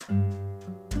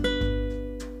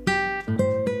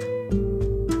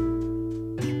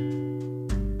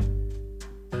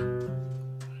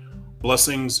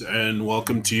Blessings and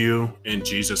welcome to you in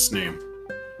Jesus' name.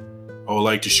 I would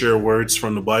like to share words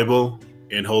from the Bible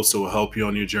in hopes it will help you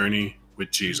on your journey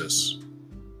with Jesus.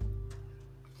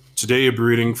 Today, a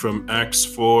reading from Acts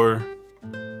 4,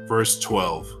 verse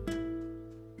 12.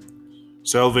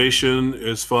 Salvation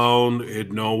is found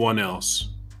in no one else,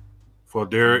 for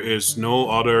there is no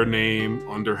other name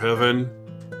under heaven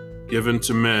given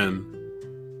to men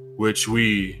which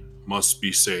we must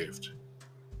be saved.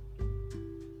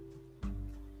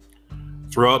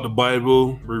 Throughout the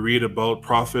Bible, we read about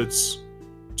prophets,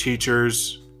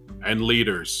 teachers, and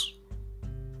leaders.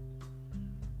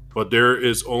 But there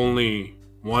is only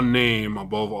one name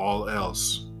above all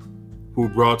else, who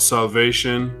brought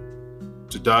salvation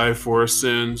to die for our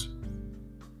sins,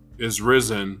 is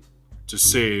risen to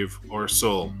save our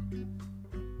soul.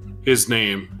 His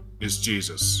name is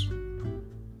Jesus.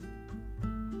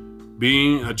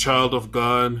 Being a child of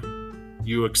God,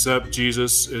 you accept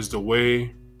Jesus is the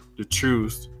way, the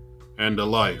truth, and the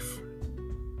life.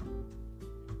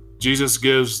 Jesus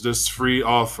gives this free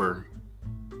offer.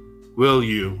 Will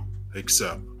you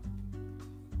accept?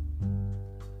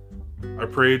 I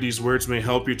pray these words may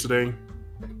help you today.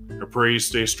 I pray you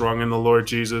stay strong in the Lord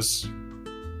Jesus,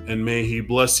 and may He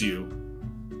bless you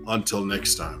until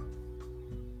next time.